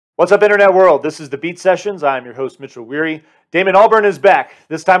What's up, Internet world? This is the Beat Sessions. I'm your host, Mitchell Weary. Damon Albarn is back,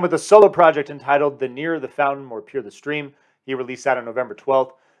 this time with a solo project entitled The Nearer the Fountain, More Pure the Stream. He released that on November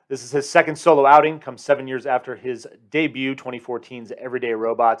 12th. This is his second solo outing, comes 7 years after his debut, 2014's Everyday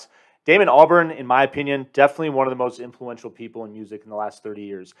Robots. Damon Albarn, in my opinion, definitely one of the most influential people in music in the last 30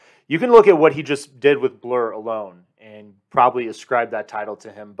 years. You can look at what he just did with Blur alone and probably ascribe that title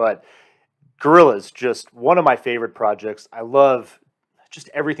to him, but Gorillaz, just one of my favorite projects. I love just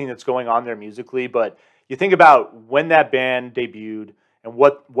everything that's going on there musically, but you think about when that band debuted and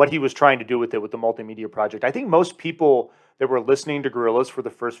what he was trying to do with it with the multimedia project. I think most people that were listening to Gorillaz for the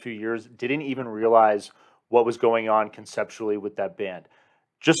first few years didn't even realize what was going on conceptually with that band.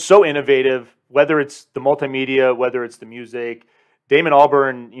 Just so innovative, whether it's the multimedia, whether it's the music. Damon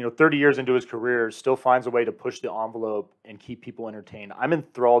Albarn, 30 years into his career, still finds a way to push the envelope and keep people entertained. I'm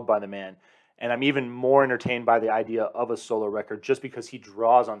enthralled by the man. And I'm even more entertained by the idea of a solo record just because he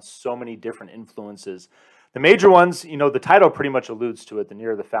draws on so many different influences. The major ones, the title pretty much alludes to it, The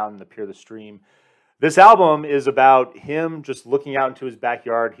Nearer the Fountain, The Pure the Stream. This album is about him just looking out into his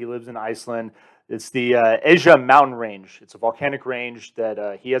backyard. He lives in Iceland. It's the Asia mountain range. It's a volcanic range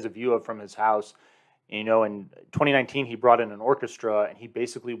that he has a view of from his house. In 2019, he brought in an orchestra, and he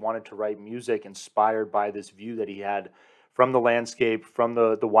basically wanted to write music inspired by this view that he had from the landscape, from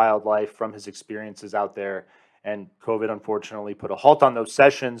the wildlife, from his experiences out there. And COVID, unfortunately, put a halt on those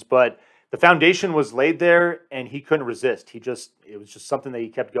sessions, but the foundation was laid there, and he couldn't resist. It was just something that he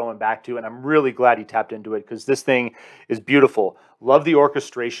kept going back to, and I'm really glad he tapped into it because this thing is beautiful. Love the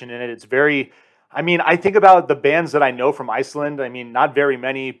orchestration in it. It's very, I think about the bands that I know from Iceland. Not very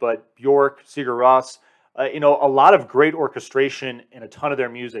many, but Bjork, Sigur Rós, a lot of great orchestration in a ton of their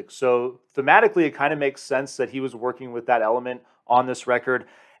music. So thematically, it kind of makes sense that he was working with that element on this record.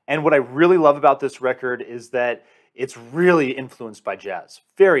 And what I really love about this record is that it's really influenced by jazz,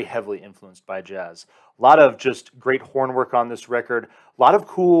 very heavily influenced by jazz. A lot of just great horn work on this record, a lot of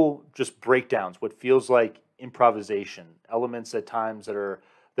cool just breakdowns, what feels like improvisation, elements at times that are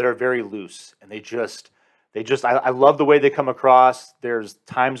very loose. And I love the way they come across. There's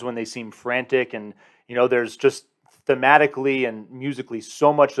times when they seem frantic, and there's just thematically and musically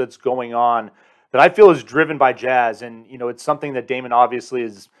so much that's going on that I feel is driven by jazz. And, it's something that Damon obviously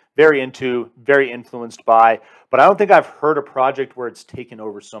is very into, very influenced by. But I don't think I've heard a project where it's taken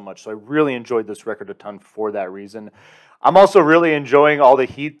over so much. So I really enjoyed this record a ton for that reason. I'm also really enjoying all the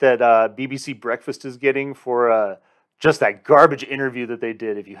heat that BBC Breakfast is getting for just that garbage interview that they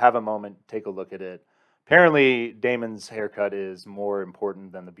did. If you have a moment, take a look at it. Apparently, Damon's haircut is more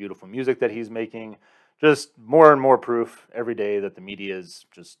important than the beautiful music that he's making. Just more and more proof every day that the media is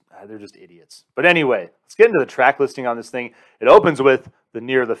they're just idiots. But anyway, let's get into the track listing on this thing. It opens with The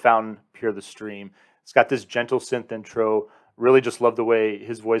Nearer the Fountain, Pure the Stream. It's got this gentle synth intro. Really just love the way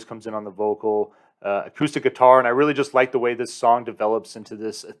his voice comes in on the vocal. Acoustic guitar, and I really just like the way this song develops into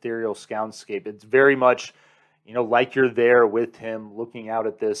this ethereal soundscape. It's very much, like you're there with him looking out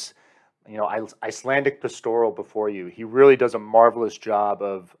at this Icelandic pastoral before you. He really does a marvelous job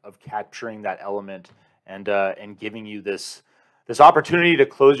of capturing that element and giving you this opportunity to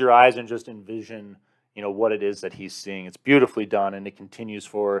close your eyes and just envision what it is that he's seeing. It's beautifully done, and it continues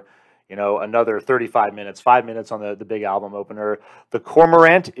for another 35 minutes, 5 minutes on the big album opener. The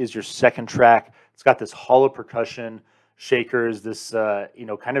Cormorant is your second track. It's got this hollow percussion, shakers, this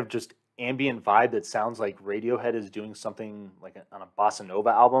kind of just ambient vibe that sounds like Radiohead is doing something like on a bossa nova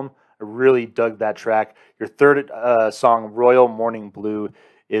album. I really dug that track. Your third song, Royal Morning Blue,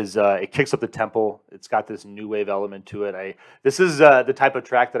 is it kicks up the tempo. It's got this new wave element to it. This is the type of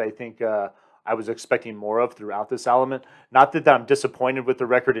track that I think I was expecting more of throughout this element. Not that I'm disappointed with the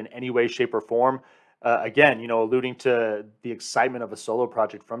record in any way, shape, or form. Again, alluding to the excitement of a solo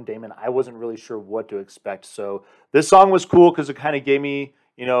project from Damon, I wasn't really sure what to expect. So this song was cool because it kind of gave me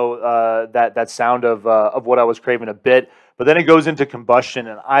that sound of what I was craving a bit. But then it goes into Combustion,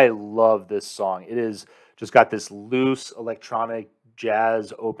 and I love this song. It is just got this loose electronic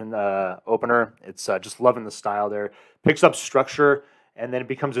jazz opener. It's just loving the style there. Picks up structure, and then it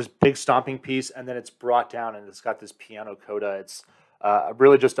becomes this big stomping piece, and then it's brought down, and it's got this piano coda. It's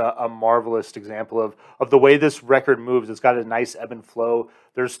really just a marvelous example of the way this record moves. It's got a nice ebb and flow.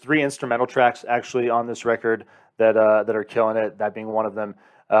 There's 3 instrumental tracks actually on this record that are killing it, that being one of them.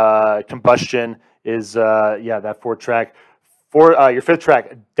 Combustion is that 4th track. Your 5th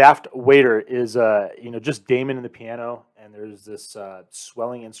track, Daft Waiter, is just Damon and the piano, and there's this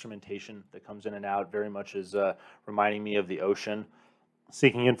swelling instrumentation that comes in and out, very much is reminding me of the ocean.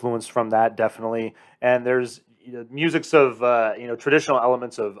 Seeking influence from that, definitely. And there's musics of traditional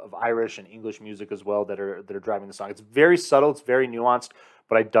elements of Irish and English music as well that are driving the song. It's very subtle, it's very nuanced,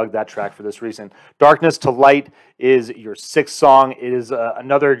 but I dug that track for this reason. Darkness to Light is your 6th song. It is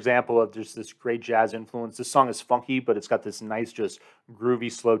another example of just this great jazz influence. This song is funky, but it's got this nice, just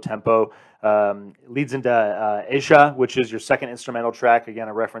groovy, slow tempo. Leads into Esha, which is your 2nd instrumental track. Again,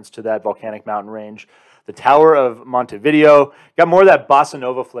 a reference to that volcanic mountain range. The Tower of Montevideo. Got more of that bossa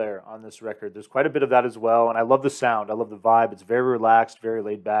nova flair on this record. There's quite a bit of that as well, and I love the sound. I love the vibe. It's very relaxed, very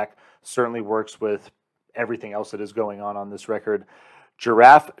laid back. Certainly works with everything else that is going on this record.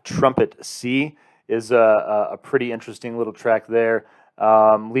 Giraffe Trumpet C is a pretty interesting little track there.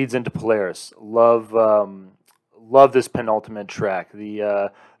 Leads into Polaris. Love this penultimate track.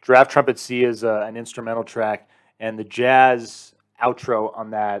 The Giraffe Trumpet C is an instrumental track, and the jazz outro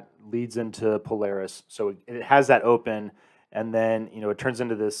on that leads into Polaris. So it has that open, and then it turns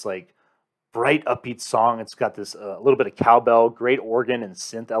into this like bright, upbeat song. It's got this a little bit of cowbell, great organ and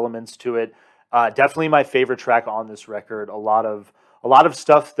synth elements to it. Definitely my favorite track on this record. A lot of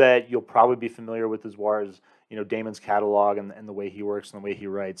stuff that you'll probably be familiar with as far as Damon's catalog and the way he works and the way he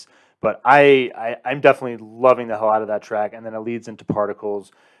writes. But I'm definitely loving the hell out of that track. And then it leads into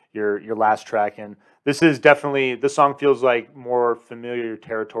Particles, your last track. And this is definitely, this song feels like more familiar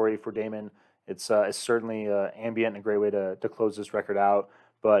territory for Damon. It's certainly ambient and a great way to close this record out.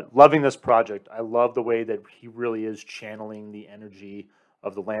 But loving this project. I love the way that he really is channeling the energy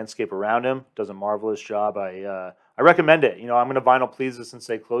of the landscape around him. Does a marvelous job. I recommend it. I'm going to vinyl please this and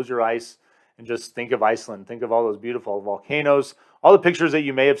say close your eyes and just think of Iceland. Think of all those beautiful volcanoes, all the pictures that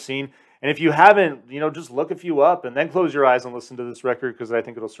you may have seen. And if you haven't, just look a few up and then close your eyes and listen to this record, because I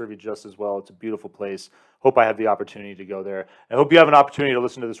think it'll serve you just as well. It's a beautiful place. Hope I have the opportunity to go there. I hope you have an opportunity to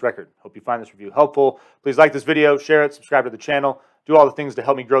listen to this record. Hope you find this review helpful. Please like this video, share it, subscribe to the channel, do all the things to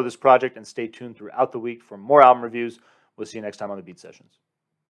help me grow this project, and stay tuned throughout the week for more album reviews. We'll see you next time on the Beat Sessions.